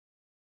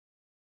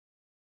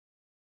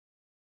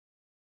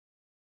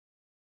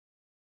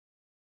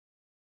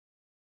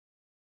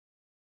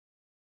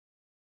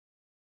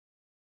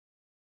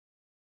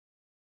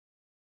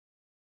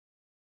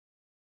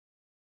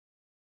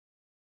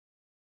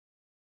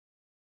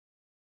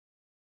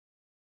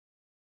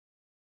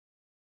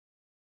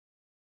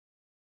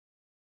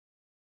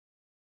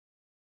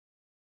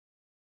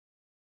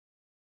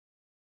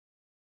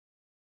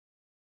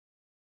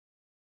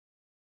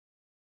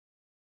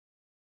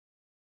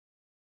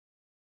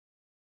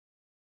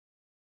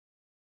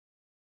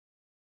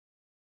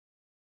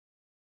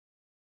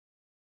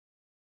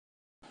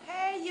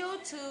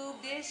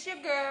YouTube. This your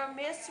girl,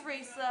 Miss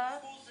Risa,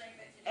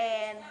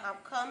 and I'm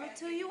coming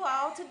to you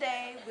all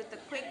today with a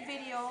quick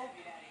video,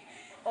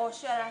 or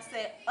should I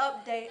say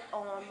update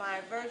on my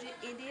virgin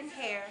Indian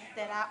hair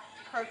that I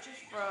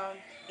purchased from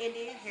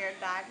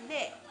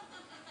IndianHair.net.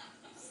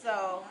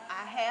 So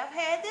I have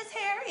had this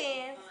hair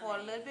in for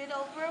a little bit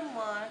over a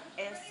month,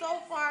 and so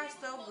far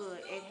so good.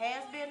 It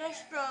has been a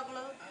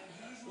struggle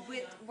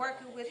with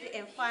working with it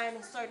and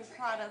finding certain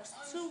products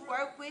to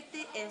work with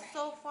it, and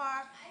so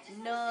far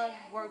none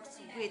works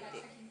with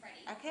it.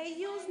 I can't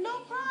use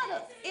no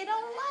products. It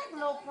don't like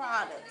no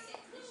products.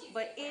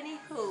 But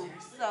anywho,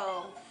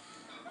 so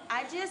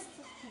I just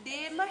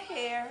did my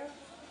hair,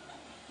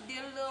 did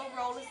a little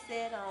roller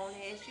set on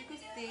it. As you can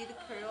see, the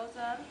curls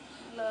are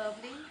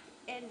lovely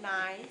and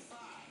nice,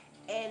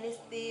 and it's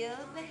still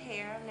the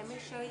hair. Let me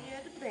show you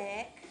the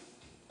back.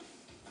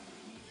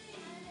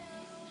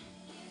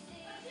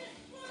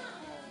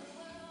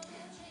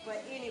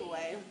 But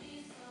anyway,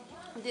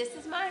 this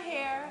is my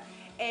hair,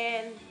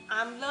 and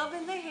I'm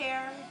loving the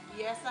hair.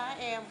 Yes, I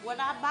am. Would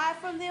I buy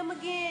from them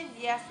again?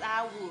 Yes,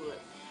 I would.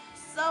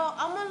 So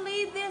I'm gonna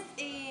leave this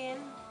in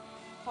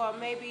for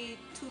maybe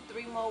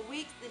 2-3 more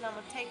weeks. Then I'm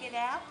gonna take it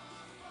out,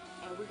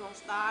 and we're gonna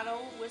start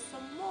over with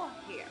some more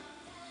hair.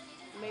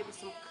 Maybe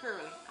some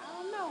curly. I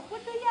don't know.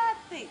 What do y'all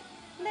think?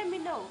 Let me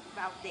know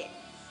about that.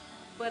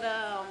 But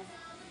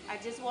I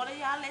just wanted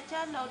y'all let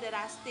y'all know that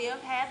I still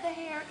have the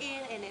hair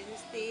in, and it is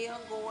still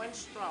going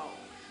strong.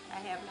 I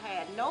haven't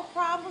had no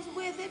problems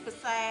with it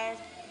besides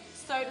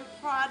certain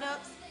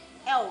products.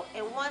 Oh,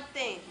 and one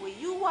thing, when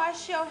you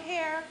wash your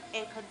hair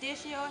and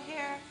condition your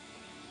hair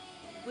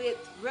with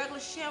regular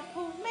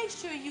shampoo, make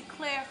sure you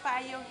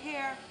clarify your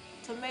hair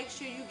to make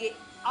sure you get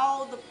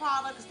all the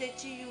products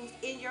that you use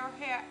in your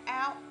hair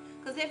out.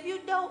 Because if you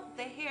don't,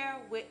 the hair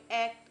will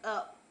act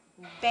up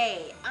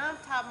bad. I'm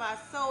talking about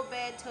so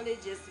bad till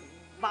it just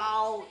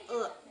ball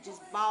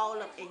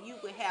up, and you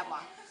could have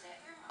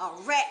a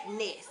rat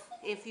nest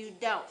if you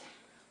don't.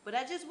 But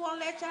I just want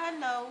to let y'all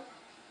know,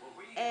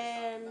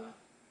 and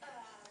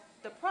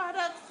the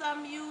products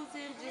I'm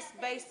using, just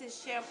basic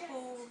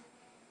shampoo,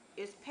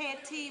 is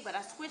Pantene, but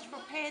I switched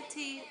from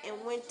Pantene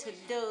and went to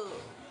Dove.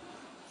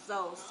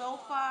 So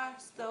far,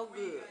 so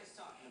good.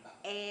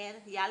 And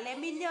y'all let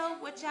me know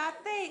what y'all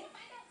think.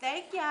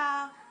 Thank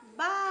y'all.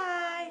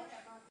 Bye.